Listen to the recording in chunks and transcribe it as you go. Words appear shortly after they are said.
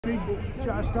Big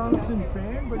Josh Donaldson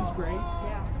fan, but he's great.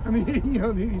 Yeah. I mean, you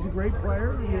know, he's a great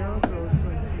player, you know, so it's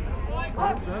like,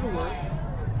 that'll work.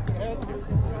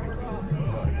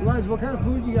 Eliza, what kind of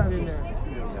food you got in there?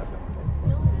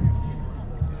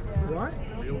 What?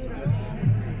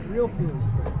 Real food.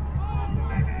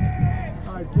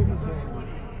 All right, give me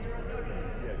candy.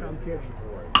 I'm kidding.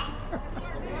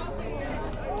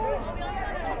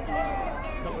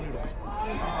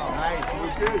 Nice,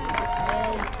 we're good.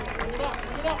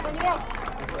 Bring it up.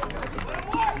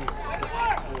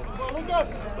 Come on, Lucas.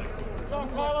 John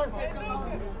Kyler.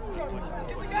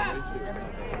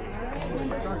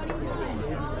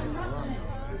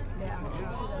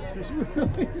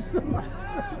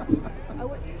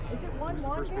 Is it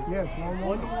 1-1? Yeah, it's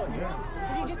 1-1. Yeah.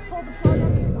 Did he just pull the plug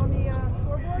on the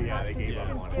scoreboard? Yeah, they gave up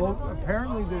on it. Well,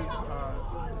 apparently the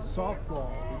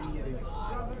softball is it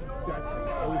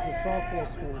was the softball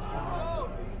scores coming up.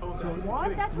 So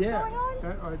what? That's what's going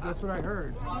on? That's what I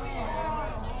heard. So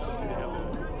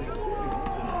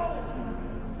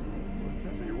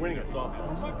you're winning a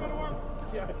softball.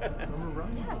 Yes. Remember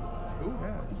Run? Yes. Ooh.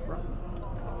 Yeah, it's Run.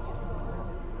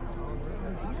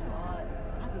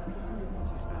 God, these kids are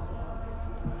just special.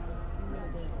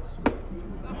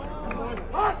 As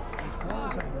far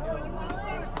as I know, and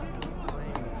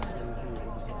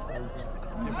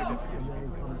then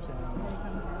it comes down.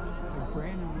 And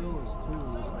Brandon Willis too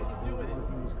is like he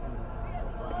was kind of.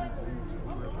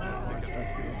 We're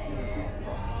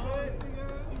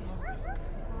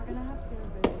gonna have to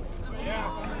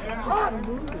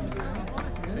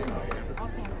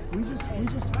We just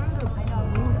had a. I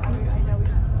know.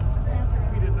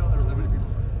 We didn't know there was that many people.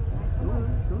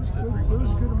 There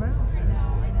was a good amount. I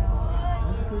know. It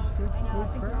was a good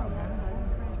crowd, man.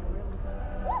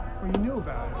 Well, you knew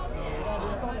about it. So,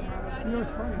 you know, it's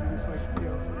funny. It's like, you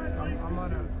know, I'm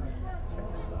on a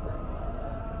text.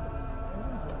 What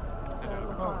is that?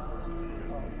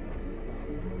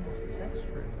 It's a text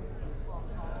string.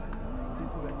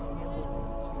 People that came over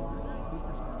to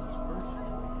Cooperstown's first year.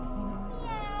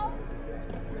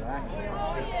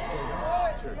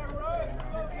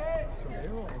 So they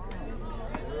were all good.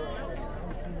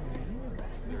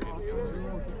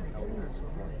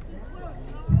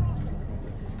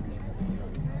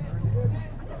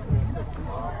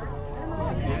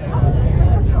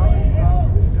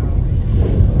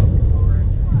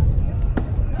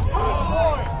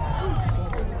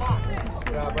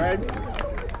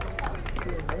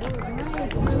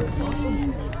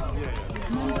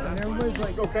 And everybody's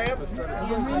like, Go, Cam. everybody's like,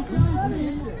 who's going to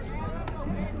do this?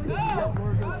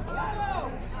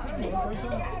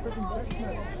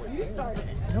 You started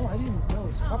it. No, I didn't know. It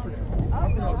was Copperfield.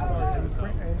 Copperfield started. It was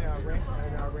Randy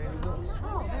Lewis.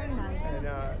 Oh, very nice. And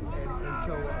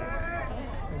so,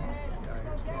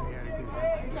 here's Candy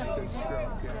had a good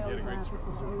stroke. Yeah, He had a great stroke.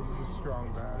 He's a strong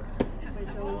batter. But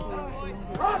it's always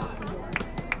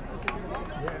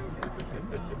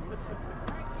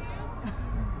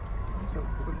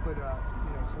Yeah.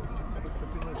 So, you know, but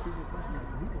then like people question, like,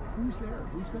 who's there?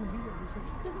 Who's going to be there? It's like,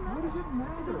 what does it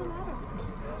matter? It doesn't matter.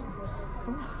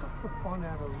 Don't suck the fun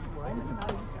out of life. It doesn't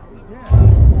matter. Just go. Yeah,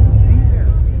 just be there.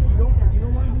 If you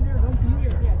don't want to be there, don't be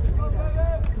there. Yeah, just be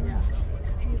there. Yeah.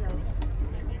 Just be there.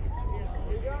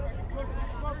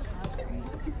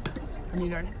 I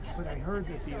mean, but I heard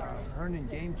that the Herndon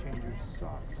Game Changer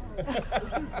sucks.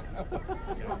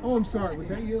 Oh, I'm sorry. Was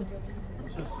that you?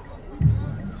 It's just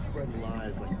spreading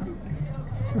lies like poop.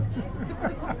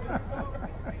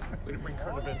 We didn't bring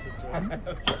current events into it.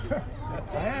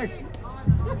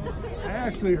 I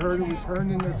actually heard it was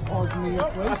Herndon that's causing the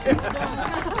inflation. I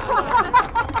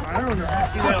don't know.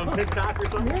 See that on TikTok or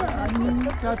something? Yeah, I mean,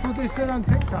 that's what they said on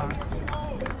TikTok.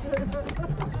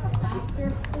 After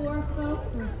 4 folks,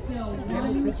 we're still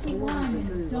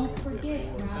 1-1. Don't forget,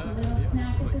 grab a little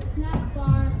snack at the snack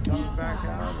bar. Pizza, back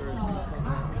out, hot or is he dogs,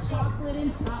 hot chocolate,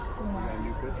 and popcorn.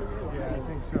 Yeah, I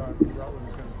think so. I think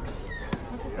Rutland's going to.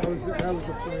 That was the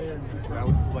plan. That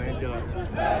was the plan, yeah.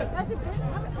 That's a good.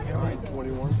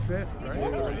 21. 5th, right?